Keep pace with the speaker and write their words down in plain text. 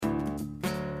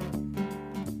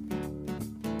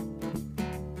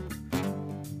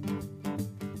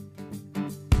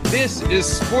This is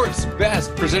Sports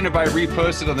Best, presented by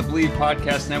Reposted on the Believe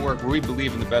Podcast Network, where we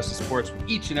believe in the best of sports.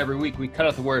 Each and every week, we cut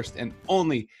out the worst and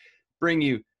only bring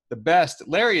you the best.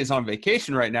 Larry is on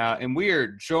vacation right now, and we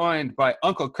are joined by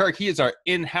Uncle Kirk. He is our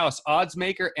in-house odds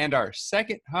maker and our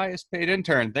second highest paid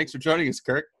intern. Thanks for joining us,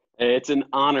 Kirk. It's an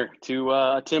honor to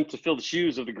attempt to fill the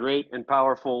shoes of the great and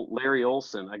powerful Larry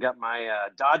Olson. I got my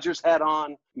Dodgers hat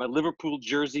on, my Liverpool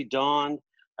jersey donned.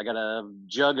 I got a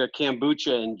jug of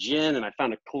kombucha and gin, and I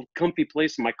found a comfy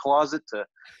place in my closet to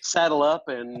saddle up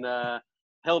and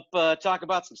help talk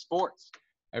about some sports.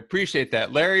 I appreciate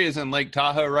that. Larry is in Lake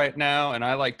Tahoe right now, and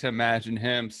I like to imagine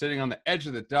him sitting on the edge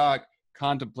of the dock,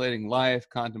 contemplating life,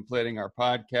 contemplating our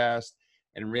podcast.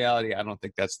 And in reality, I don't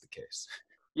think that's the case.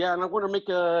 Yeah, and I want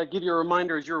to give you a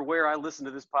reminder. As you're aware, I listen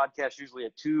to this podcast usually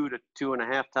at 2 to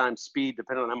 2.5 times speed,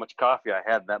 depending on how much coffee I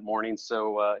had that morning.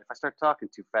 So if I start talking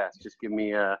too fast, just give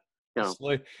me, I'll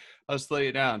slow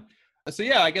you down. So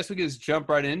yeah, I guess we can just jump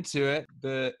right into it.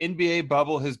 The NBA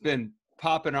bubble has been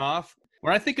popping off.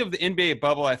 When I think of the NBA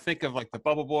bubble, I think of like the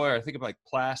bubble boy, or I think of like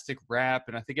plastic wrap,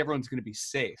 and I think everyone's going to be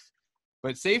safe.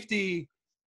 But safety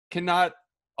cannot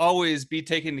always be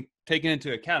taken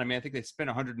into account. I mean, I think they spent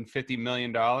 $150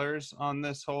 million on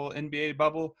this whole NBA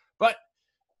bubble, but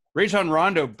Rajon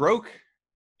Rondo broke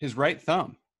his right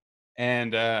thumb.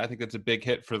 And I think that's a big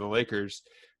hit for the Lakers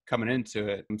coming into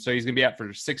it. And so he's going to be out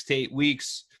for 6 to 8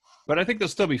 weeks, but I think they'll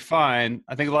still be fine.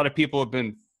 I think a lot of people have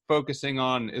been focusing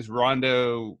on, is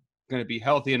Rondo going to be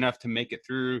healthy enough to make it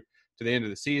through to the end of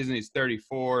the season? He's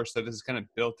 34, so this is kind of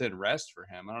built-in rest for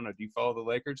him. I don't know. Do you follow the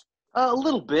Lakers? A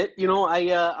little bit. You know,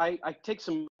 I take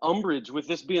some umbrage with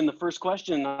this being the first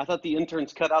question. I thought the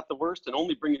interns cut out the worst and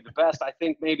only bring you the best. I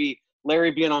think maybe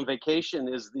Larry being on vacation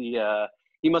is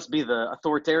he must be the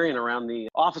authoritarian around the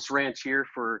office ranch here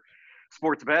for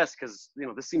Sports Best, because, you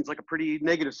know, this seems like a pretty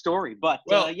negative story. But,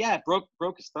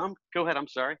 broke his thumb. Go ahead. I'm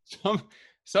sorry.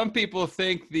 Some people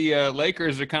think the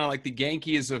Lakers are kind of like the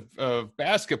Yankees of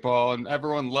basketball, and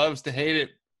everyone loves to hate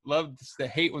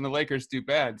when the Lakers do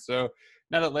bad. So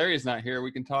now that Larry's not here, we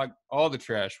can talk all the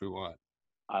trash we want.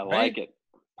 I like it.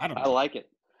 I like it.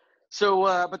 So,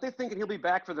 but they're thinking he'll be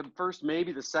back for the first,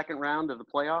 maybe the second round of the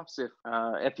playoffs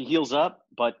if he heals up.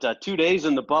 But 2 days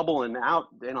in the bubble and out,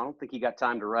 I don't think he got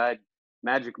time to ride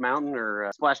Magic Mountain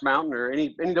or Splash Mountain or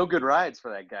any no good rides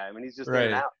for that guy. I mean, he's just in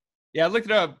and out. Yeah, I looked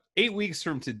it up. 8 weeks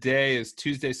from today is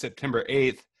Tuesday, September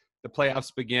 8th. The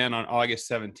playoffs begin on August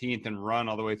 17th and run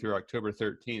all the way through October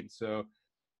 13th. So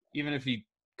even if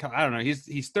I don't know,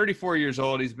 he's 34 years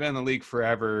old. He's been in the league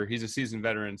forever. He's a seasoned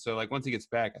veteran. So, like, once he gets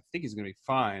back, I think he's going to be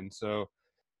fine. So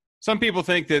some people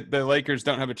think that the Lakers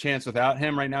don't have a chance without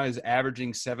him. Right now, he's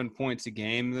averaging 7 points a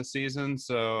game this season.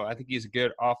 So I think he's a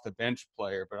good off-the-bench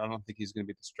player, but I don't think he's going to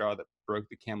be the straw that broke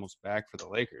the camel's back for the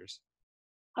Lakers.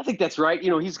 I think that's right. You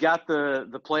know, he's got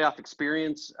the playoff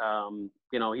experience.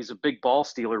 You know, he's a big ball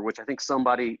stealer, which I think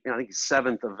I think he's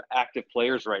 7th of active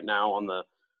players right now on the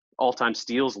all-time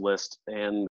steals list,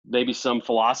 and maybe some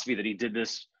philosophy that he did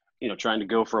this, you know, trying to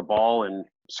go for a ball and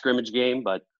scrimmage game,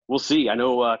 but we'll see. I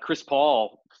know Chris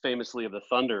Paul, famously of the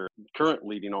Thunder, current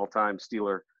leading all-time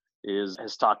stealer,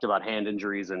 has talked about hand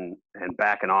injuries and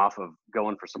backing off of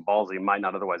going for some balls that he might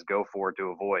not otherwise go for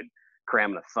to avoid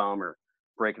cramming a thumb or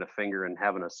breaking a finger and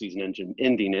having a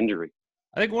season-ending injury.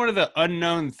 I think one of the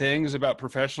unknown things about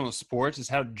professional sports is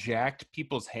how jacked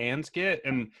people's hands get.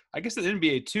 And I guess the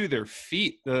NBA too, their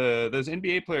feet, those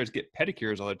NBA players get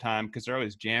pedicures all the time because they're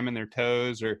always jamming their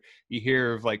toes. Or you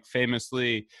hear of, like,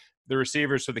 famously the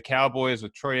receivers for the Cowboys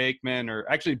with Troy Aikman, or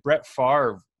actually Brett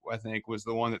Favre, I think, was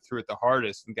the one that threw it the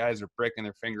hardest. And guys are breaking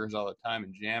their fingers all the time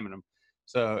and jamming them.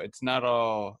 So it's not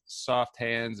all soft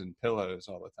hands and pillows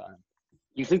all the time.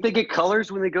 You think they get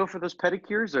colors when they go for those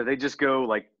pedicures, or they just go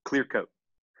like clear coat?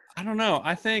 I don't know.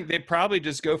 I think they probably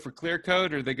just go for clear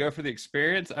coat, or they go for the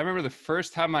experience. I remember the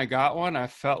first time I got one, I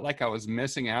felt like I was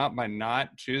missing out by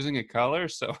not choosing a color.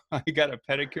 So I got a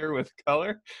pedicure with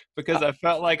color because I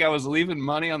felt like I was leaving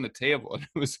money on the table, and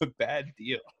it was a bad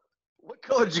deal. What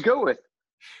color did you go with?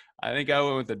 I think I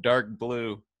went with a dark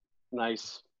blue.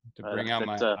 Nice. To bring out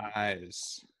my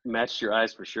eyes. Matched your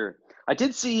eyes for sure. I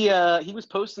did see he was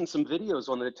posting some videos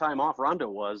on the time off, Rondo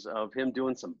was, of him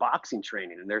doing some boxing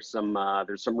training, and there's some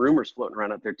rumors floating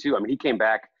around out there too. I mean, he came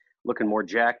back looking more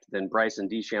jacked than Bryson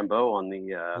DeChambeau on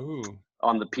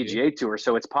the PGA Tour,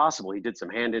 so it's possible he did some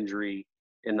hand injury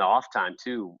in the off time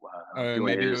too.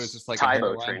 Maybe it was just like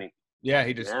Tybo training. Yeah,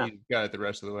 he got it the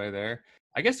rest of the way there.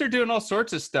 I guess they're doing all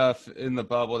sorts of stuff in the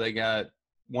bubble. They got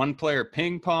one player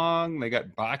ping pong. They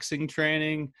got boxing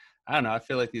training. I don't know. I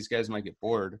feel like these guys might get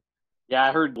bored. Yeah,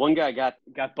 I heard one guy got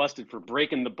busted for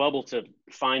breaking the bubble to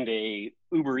find a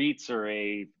Uber Eats or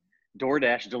a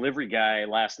DoorDash delivery guy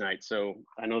last night, so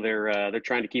I know they're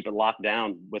trying to keep it locked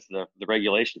down with the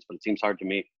regulations, but it seems hard to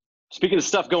me. Speaking of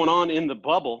stuff going on in the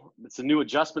bubble, it's a new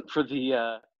adjustment for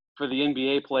the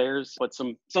NBA players, but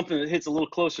something that hits a little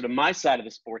closer to my side of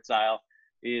the sports aisle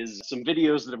is some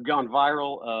videos that have gone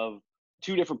viral of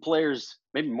two different players,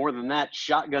 maybe more than that,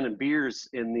 shotgunning beers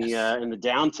in the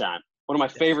downtime. One of my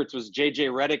favorites was JJ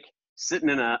Redick sitting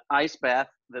in an ice bath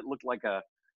that looked like a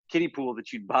kiddie pool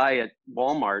that you'd buy at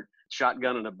Walmart,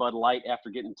 shotgunning a Bud Light after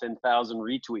getting 10,000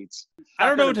 retweets. I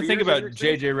don't know what to think about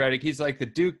JJ Redick. He's like the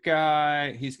Duke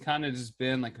guy. He's kind of just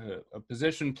been like a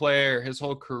position player his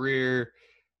whole career.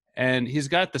 And he's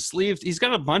got the sleeves. He's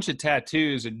got a bunch of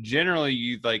tattoos. And generally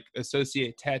you like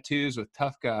associate tattoos with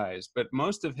tough guys. But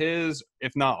most of his,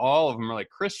 if not all of them, are like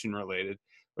Christian related,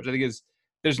 which I think is,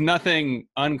 there's nothing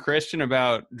unchristian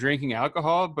about drinking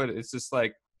alcohol, but it's just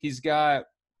like he's got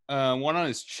one on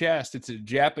his chest. It's a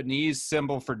Japanese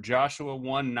symbol for Joshua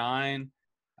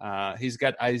 1:9. He's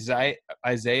got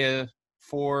Isaiah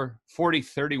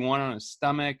 4:40-31 on his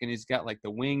stomach, and he's got like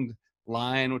the winged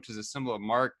lion, which is a symbol of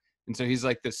Mark. And so he's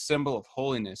like this symbol of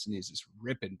holiness, and he's just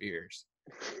ripping beers.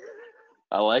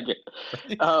 I like it.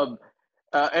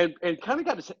 And kind of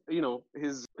got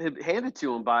his handed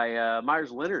to him by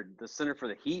Myers Leonard, the center for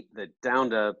the Heat, that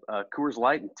downed a Coors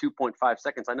Light in 2.5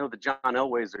 seconds. I know the John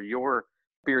Elways are your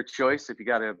beer choice if you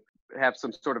got to have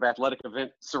some sort of athletic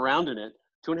event surrounding it.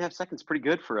 2.5 seconds, pretty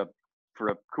good for a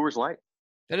Coors Light.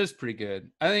 That is pretty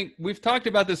good. I think we've talked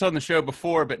about this on the show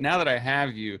before, but now that I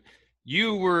have you,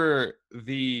 you were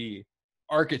the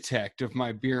architect of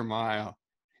my beer mile,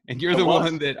 and you're the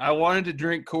one that I wanted to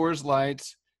drink Coors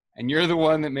Lights. And you're the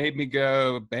one that made me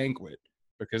go Banquet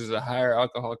because of the higher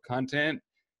alcohol content.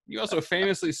 You also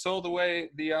famously sold away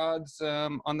the odds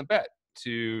on the bet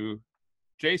to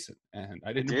Jason, and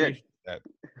I didn't appreciate that.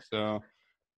 So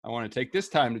I want to take this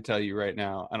time to tell you right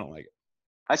now, I don't like it.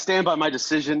 I stand by my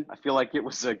decision. I feel like it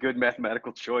was a good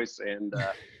mathematical choice, and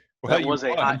well, that was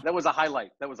a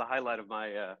highlight. That was a highlight of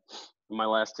my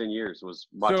last 10 years was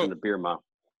watching the beer mile.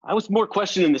 I was more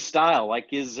questioning the style. Like,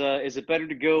 is it better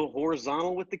to go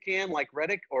horizontal with the can like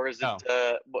Redick, or is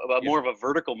it more of a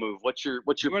vertical move? What's your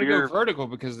you want beer? To go vertical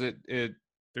because it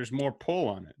there's more pull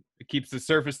on it. It keeps the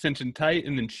surface tension tight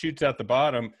and then shoots out the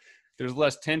bottom. There's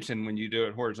less tension when you do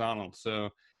it horizontal. So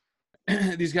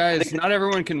these guys, not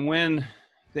everyone can win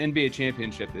the NBA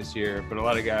championship this year, but a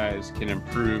lot of guys can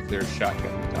improve their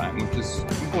shotgun time, which is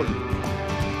important.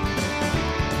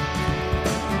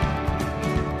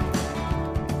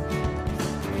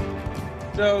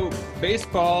 So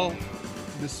baseball,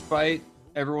 despite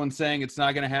everyone saying it's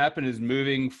not going to happen, is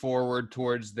moving forward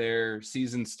towards their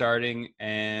season starting.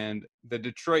 And the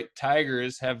Detroit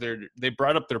Tigers they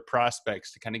brought up their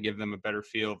prospects to kind of give them a better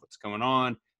feel of what's going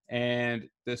on. And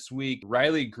this week,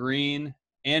 Riley Green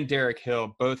and Derek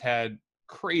Hill both had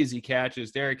crazy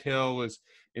catches. Derek Hill was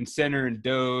in center and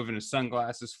dove, and his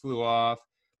sunglasses flew off.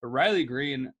 But Riley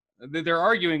Green, they're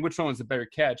arguing which one was the better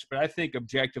catch, but I think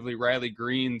objectively Riley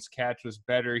Green's catch was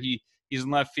better. He's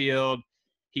in left field.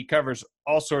 He covers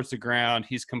all sorts of ground.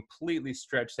 He's completely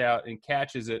stretched out and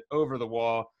catches it over the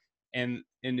wall. And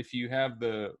if you have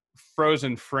the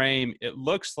frozen frame, it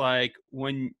looks like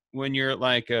when you're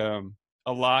like a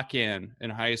lock-in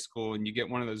high school and you get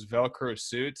one of those Velcro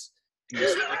suits and you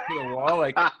stick to the wall,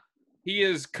 like he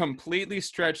is completely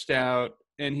stretched out.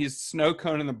 And he's snow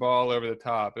coning the ball over the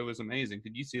top. It was amazing.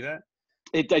 Did you see that?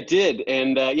 I did.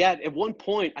 And, at one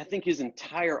point, I think his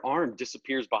entire arm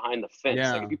disappears behind the fence.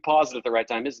 Yeah. Like if you pause it at the right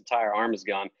time, his entire arm is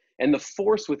gone. And the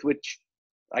force with which,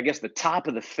 I guess, the top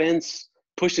of the fence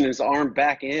pushing his arm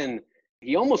back in,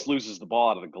 he almost loses the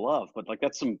ball out of the glove. But, like,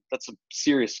 that's some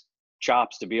serious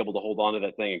chops to be able to hold on to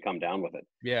that thing and come down with it.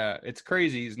 Yeah, it's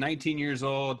crazy. He's 19 years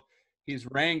old. He's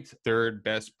ranked third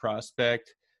best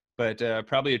prospect. But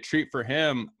probably a treat for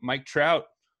him. Mike Trout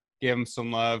gave him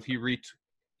some love. He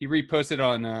reposted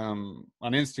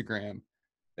on Instagram.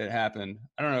 It happened.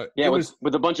 I don't know. Yeah, it was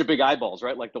with a bunch of big eyeballs,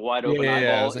 right? Like the wide open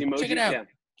eyeball like, emoji. Check it out. Yeah.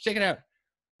 Check it out.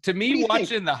 To me,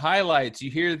 watching the highlights,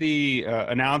 you hear the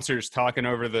announcers talking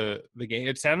over the game.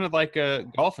 It sounded like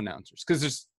golf announcers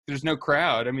because there's no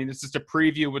crowd. I mean, it's just a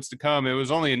preview of what's to come. It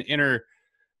was only an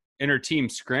inter team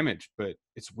scrimmage, but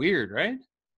it's weird, right?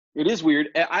 It is weird.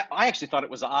 I actually thought it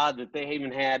was odd that they even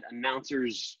had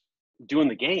announcers doing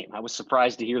the game. I was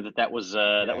surprised to hear that was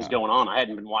going on. I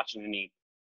hadn't been watching any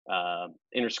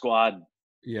inter-squad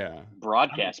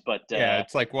broadcast, but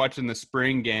it's like watching the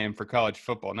spring game for college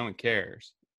football. No one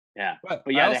cares. Yeah, but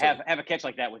yeah, to have a catch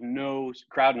like that with no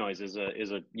crowd noise is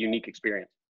a unique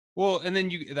experience. Well, and then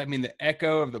the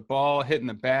echo of the ball hitting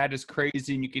the bat is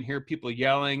crazy, and you can hear people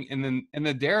yelling. And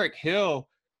then Derek Hill,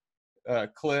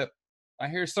 clip, I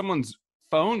hear someone's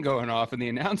phone going off in the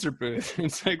announcer booth.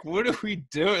 It's like, what are we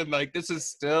doing? Like, this is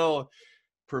still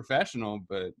professional,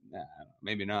 but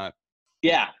maybe not.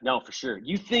 Yeah, no, for sure.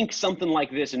 You think something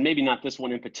like this, and maybe not this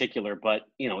one in particular, but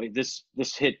this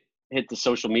hit the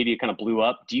social media, kind of blew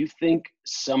up. Do you think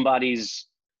somebody's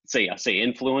say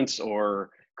influence or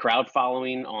crowd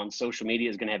following on social media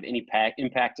is going to have any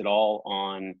impact at all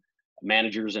on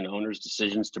managers and owners'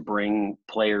 decisions to bring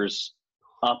players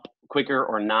up quicker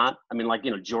or not? I mean, like,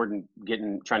 Jordan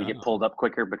trying to get pulled up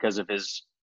quicker because of his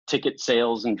ticket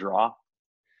sales and draw.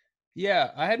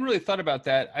 Yeah, I hadn't really thought about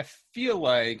that. I feel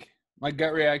like my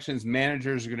gut reaction is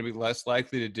managers are going to be less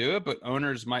likely to do it, but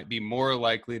owners might be more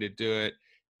likely to do it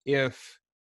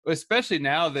especially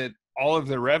now that all of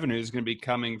their revenue is going to be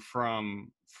coming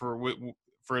from for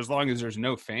as long as there's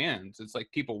no fans. It's like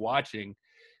people watching.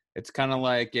 It's kind of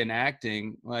like in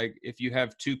acting, like if you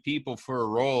have two people for a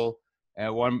role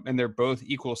and they're both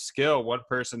equal skill, one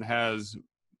person has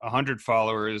 100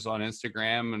 followers on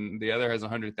Instagram and the other has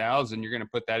 100,000, you're going to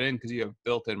put that in because you have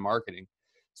built-in marketing.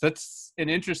 So that's an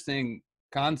interesting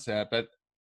concept. But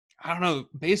I don't know,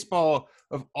 baseball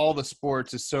of all the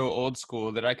sports is so old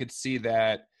school that I could see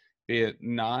that be it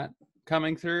not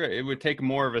coming through. It would take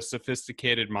more of a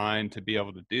sophisticated mind to be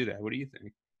able to do that. What do you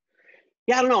think?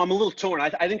 Yeah, I don't know. I'm a little torn. I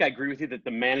think I agree with you that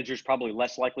the manager's probably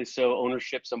less likely. So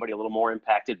ownership, somebody a little more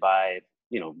impacted by,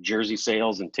 jersey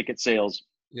sales and ticket sales.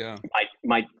 Yeah.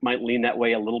 Might lean that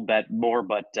way a little bit more,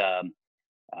 but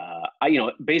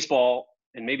baseball,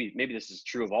 and maybe this is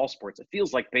true of all sports. It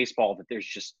feels like baseball that there's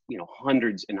just,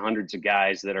 hundreds and hundreds of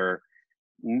guys that are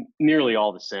nearly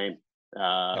all the same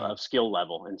of skill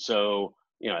level. And so,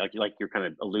 like you're kind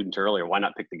of alluding to earlier, why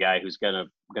not pick the guy who's gonna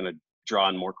draw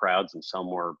in more crowds and sell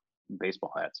more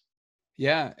baseball hats?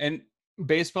 Yeah, and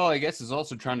baseball, I guess, is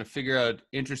also trying to figure out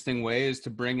interesting ways to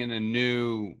bring in a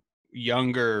new,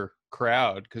 younger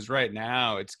crowd, because right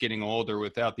now it's getting older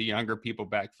without the younger people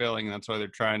backfilling, and that's why they're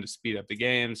trying to speed up the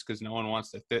games, because no one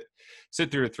wants to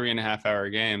sit through a 3.5-hour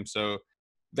game. So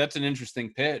that's an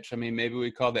interesting pitch. I mean, maybe we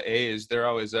call the A's. They're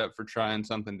always up for trying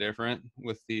something different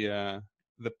with the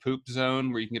poop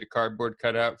zone, where you can get a cardboard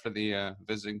cutout for the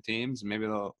visiting teams, and maybe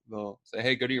they'll say,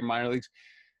 hey, go to your minor leagues.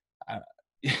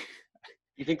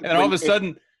 You think, and all of a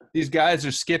sudden these guys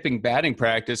are skipping batting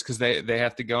practice because they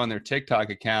have to go on their TikTok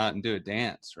account and do a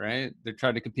dance, right? They're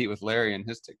trying to compete with Larry and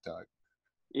his TikTok.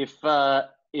 If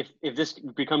this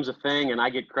becomes a thing and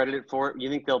I get credited for it, you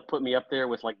think they'll put me up there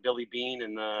with like Billy Bean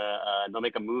and they'll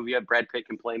make a movie? Brad Pitt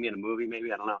can play me in a movie,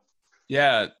 maybe? I don't know.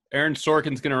 Yeah, Aaron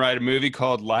Sorkin's going to write a movie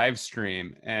called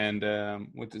Livestream, and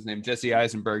what's his name? Jesse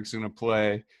Eisenberg's going to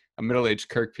play a middle-aged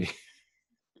Kirk.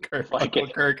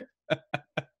 Kirk.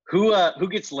 Who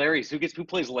gets Larry's? Who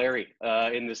plays Larry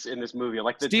in this movie? I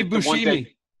like Steve Buscemi.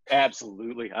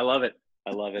 Absolutely, I love it.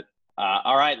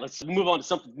 All right, let's move on to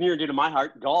something near and dear to my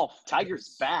heart. Golf.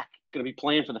 Tiger's back. Going to be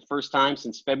playing for the first time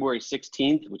since February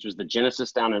 16th, which was the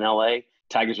Genesis down in LA.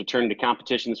 Tiger's returning to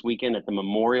competition this weekend at the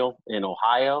Memorial in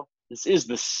Ohio. This is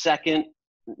the second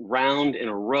round in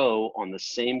a row on the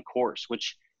same course,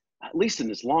 which, at least in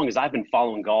as long as I've been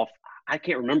following golf, I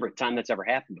can't remember a time that's ever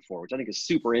happened before, which I think is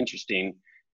super interesting.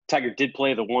 Tiger did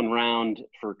play the one round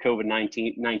for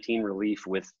COVID-19 relief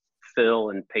with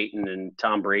Phil and Peyton and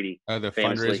Tom Brady. The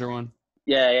fundraiser one?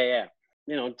 Yeah.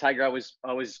 Tiger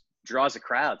always draws a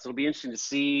crowd. So it'll be interesting to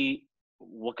see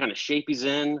what kind of shape he's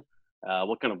in,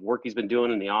 what kind of work he's been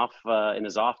doing in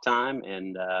his off time.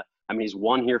 And he's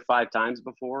won here 5 times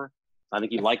before. I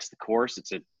think he likes the course.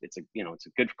 It's a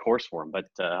good course for him. But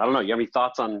I don't know. You have any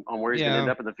thoughts on where he's going to end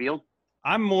up in the field?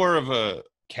 I'm more of a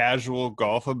casual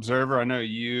golf observer. I know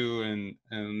you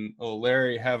and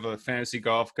Larry have a fantasy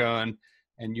golf going,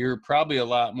 and you're probably a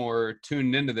lot more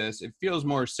tuned into this. It feels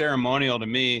more ceremonial to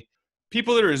me.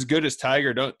 People that are as good as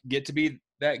Tiger don't get to be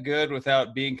that good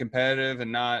without being competitive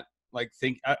and not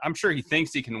I'm sure he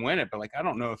thinks he can win it, but I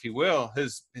don't know if he will.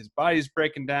 His body's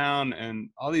breaking down, and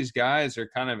all these guys are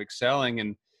kind of excelling,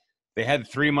 and they had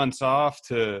 3 months off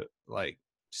to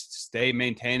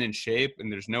maintain in shape,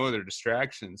 and there's no other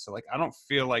distractions. So I don't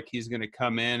feel like he's going to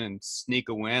come in and sneak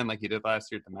a win like he did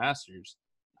last year at the Masters.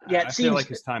 Yeah, I feel like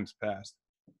his time's passed.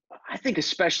 I think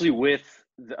especially with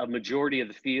a majority of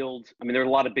the field. I mean, there are a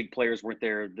lot of big players weren't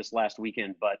there this last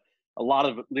weekend, but a lot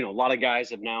of guys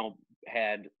have now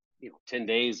had 10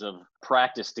 days of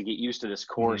practice to get used to this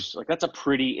course. Mm-hmm. That's a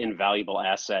pretty invaluable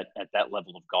asset at that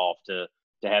level of golf to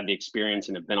have the experience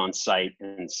and have been on site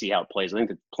and see how it plays. I think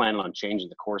they're planning on changing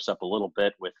the course up a little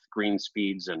bit with green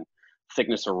speeds and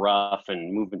thickness of rough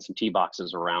and moving some tee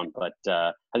boxes around. But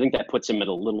I think that puts him at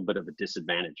a little bit of a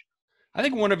disadvantage. I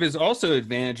think one of his also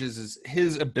advantages is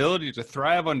his ability to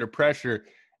thrive under pressure.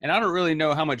 And I don't really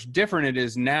know how much different it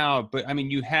is now, but I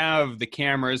mean, you have the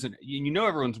cameras and you know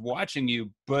everyone's watching you,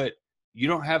 but you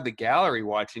don't have the gallery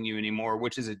watching you anymore,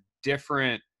 which is a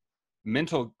different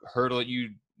mental hurdle that you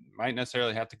might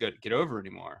necessarily have to get over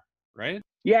anymore, right?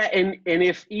 Yeah, and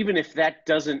if even if that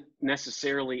doesn't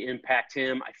necessarily impact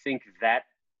him, I think that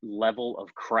level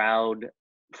of crowd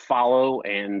follow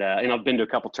and I've been to a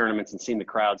couple tournaments and seen the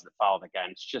crowds that follow the guy,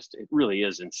 and it really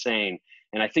is insane.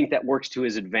 And I think that works to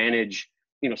his advantage,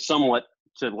 somewhat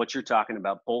to what you're talking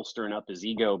about, bolstering up his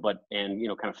ego,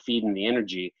 and kind of feeding the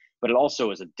energy. But it also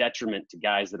is a detriment to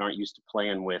guys that aren't used to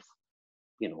playing with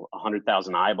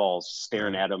 100,000 eyeballs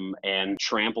staring at them and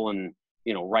trampling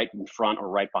right in front or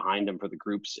right behind them for the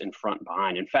groups in front and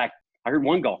behind. In fact, I heard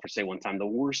one golfer say one time, the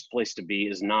worst place to be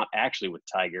is not actually with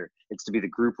Tiger. It's to be the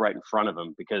group right in front of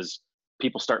him, because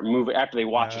people start moving after they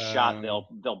watch a shot.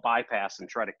 They'll bypass and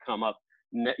try to come up,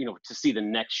 to see the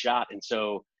next shot. And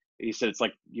so he said, it's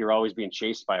like you're always being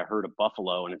chased by a herd of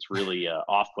buffalo, and it's really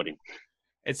off-putting.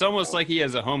 It's almost like he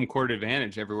has a home court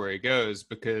advantage everywhere he goes,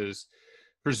 because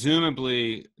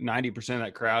presumably 90% of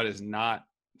that crowd is not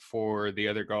for the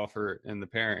other golfer in the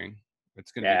pairing.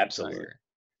 It's going to be absolutely. Tiger.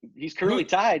 He's currently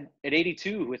tied at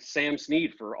 82 with Sam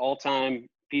Snead for all-time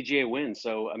PGA wins.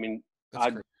 So, I mean,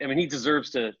 he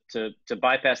deserves to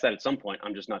bypass that at some point.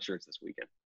 I'm just not sure it's this weekend.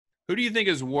 Who do you think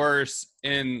is worse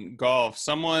in golf?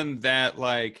 Someone that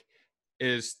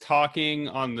is talking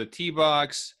on the tee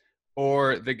box,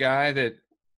 or the guy that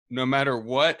no matter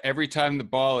what, every time the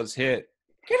ball is hit,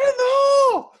 get in the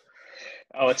hole?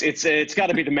 Oh, it's got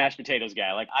to be the mashed potatoes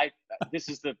guy. This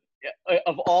is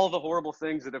of all the horrible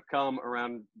things that have come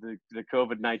around the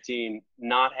COVID-19,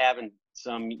 not having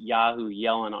some Yahoo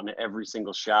yelling on every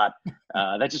single shot,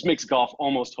 that just makes golf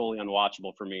almost wholly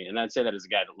unwatchable for me. And I'd say that as a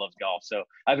guy that loves golf. So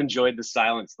I've enjoyed the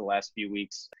silence the last few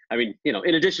weeks. I mean,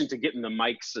 in addition to getting the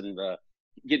mics and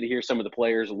getting to hear some of the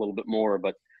players a little bit more,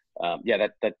 but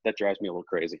that drives me a little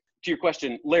crazy. To your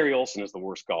question, Larry Olson is the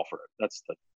worst golfer. That's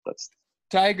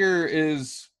Tiger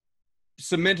is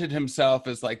cemented himself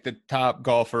as the top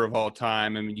golfer of all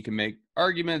time. I mean, you can make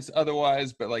arguments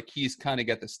otherwise, but he's kind of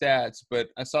got the stats. But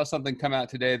I saw something come out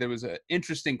today that was an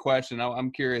interesting question.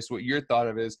 I'm curious what your thought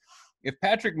of is. If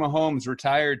Patrick Mahomes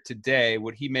retired today,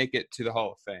 would he make it to the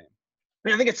Hall of Fame?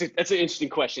 I think that's an interesting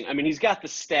question. I mean, he's got the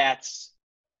stats.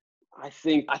 I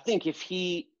think if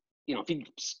he, if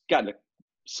he's gotten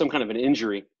some kind of an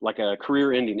injury, like a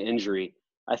career-ending injury,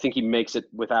 I think he makes it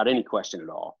without any question at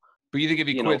all. But you think if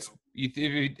he quits,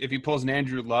 if he pulls an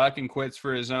Andrew Luck and quits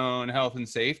for his own health and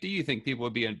safety, you think people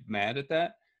would be mad at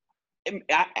that?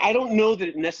 I don't know that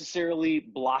it necessarily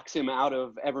blocks him out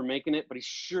of ever making it, but he's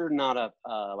sure not a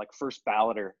first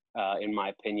balloter, in my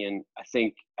opinion. I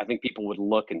think people would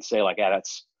look and say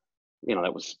that's,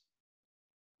 that was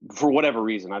for whatever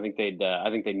reason. I think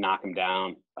they'd knock him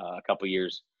down a couple of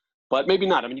years, but maybe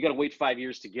not. I mean, you got to wait 5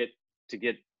 years to get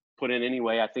put in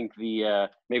anyway. I think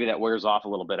maybe that wears off a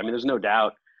little bit. I mean, there's no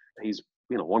doubt he's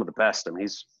one of the best. I mean,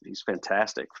 he's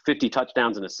fantastic. 50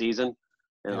 touchdowns in a season,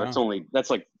 and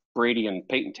that's like Brady and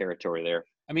Peyton territory there.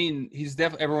 I mean, he's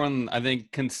definitely, everyone, I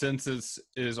think consensus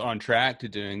is on track to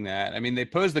doing that. I mean, they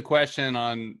posed the question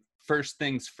on First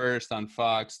Things First on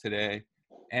Fox today,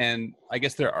 and I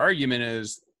guess their argument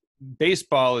is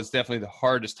baseball is definitely the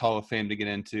hardest Hall of Fame to get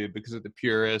into because of the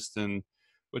purists. And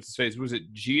what's his face? Was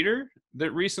it Jeter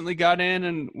that recently got in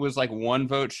and was one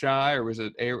vote shy, or was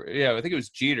it? Yeah, I think it was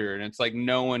Jeter. And it's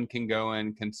no one can go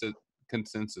in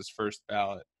consensus first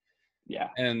ballot. Yeah,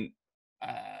 and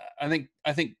I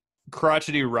think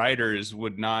crotchety writers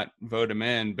would not vote him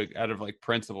in, but out of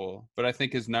principle. But I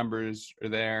think his numbers are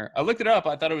there. I looked it up.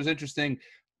 I thought it was interesting.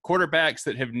 Quarterbacks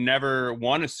that have never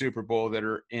won a Super Bowl that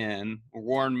are in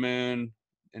Warren Moon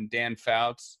and Dan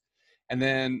Fouts. And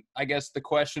then I guess the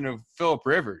question of Phillip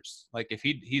Rivers, if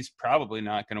he's probably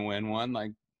not going to win one,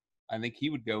 I think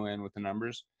he would go in with the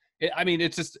numbers.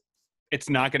 It's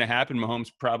not going to happen.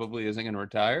 Mahomes probably isn't going to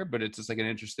retire, but it's just an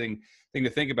interesting thing to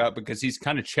think about because he's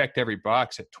kind of checked every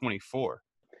box at 24.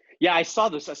 Yeah, I saw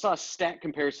this. I saw a stat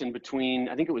comparison between,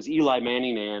 I think it was Eli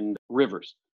Manning and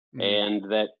Rivers, and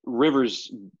that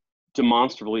Rivers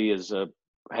demonstrably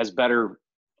has better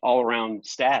all-around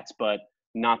stats, but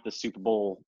not the Super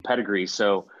Bowl pedigree.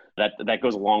 So that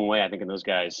goes a long way, I think, in those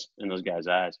guys'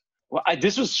 eyes. Well,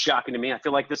 this was shocking to me. I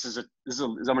feel like this is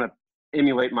I'm going to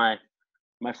emulate my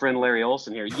friend Larry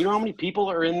Olson here. You know how many people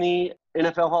are in the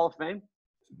NFL Hall of Fame?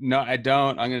 No, I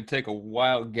don't. I'm going to take a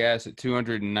wild guess at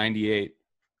 298.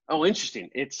 Oh, interesting.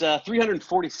 It's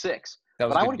 346. That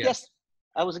was but I would guess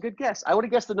I was a good guess. I would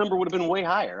have guessed the number would have been way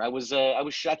higher. I was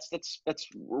shocked. That's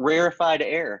rarefied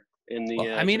air in the.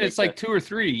 Well, I mean, it's like 2 or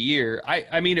 3 a year.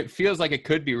 I mean, it feels like it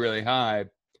could be really high.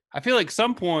 I feel like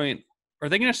some point, are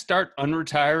they going to start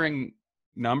unretiring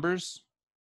numbers?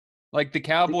 Like the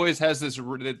Cowboys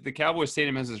the Cowboys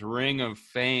Stadium has this ring of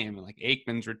fame. Like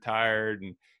Aikman's retired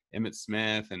and Emmitt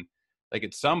Smith, and like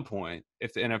at some point,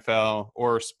 if the NFL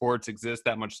or sports exist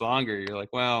that much longer, you're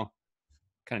like, well,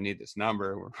 kind of need this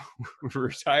number. We're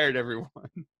retired, everyone.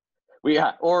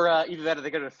 Yeah, or either that or they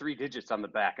got 3 digits on the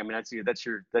back. I mean, that's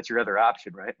your other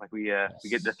option, right? Like we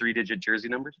get the 3-digit jersey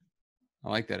numbers. I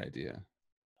like that idea.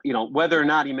 You know, whether or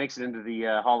not he makes it into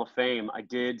the Hall of Fame, I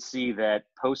did see that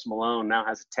Post Malone now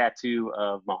has a tattoo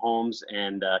of Mahomes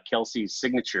and Kelsey's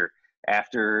signature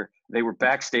after they were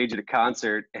backstage at a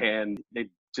concert and they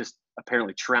just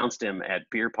apparently trounced him at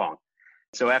beer pong.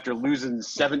 So after losing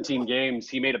 17 games,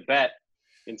 he made a bet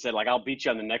and said, like, I'll beat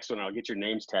you on the next one. I'll get your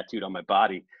names tattooed on my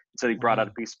body. So he brought out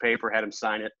a piece of paper, had him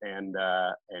sign it, and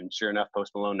sure enough,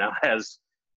 Post Malone now has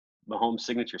Mahomes'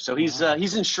 signature. So he's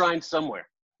enshrined somewhere.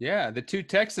 Yeah, the 2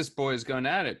 Texas boys going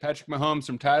at it. Patrick Mahomes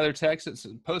from Tyler, Texas,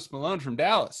 and Post Malone from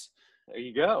Dallas. There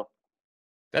you go.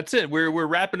 That's it. We're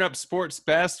wrapping up Sports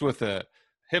Best with a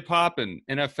hip-hop and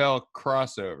NFL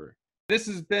crossover. This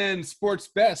has been Sports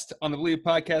Best on the Believe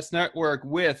Podcast Network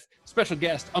with special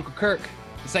guest Uncle Kirk,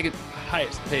 the second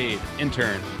highest paid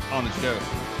intern on the show.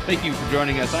 Thank you for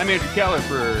joining us. I'm Andrew Keller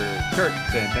for Kirk,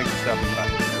 saying thanks for stopping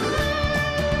by.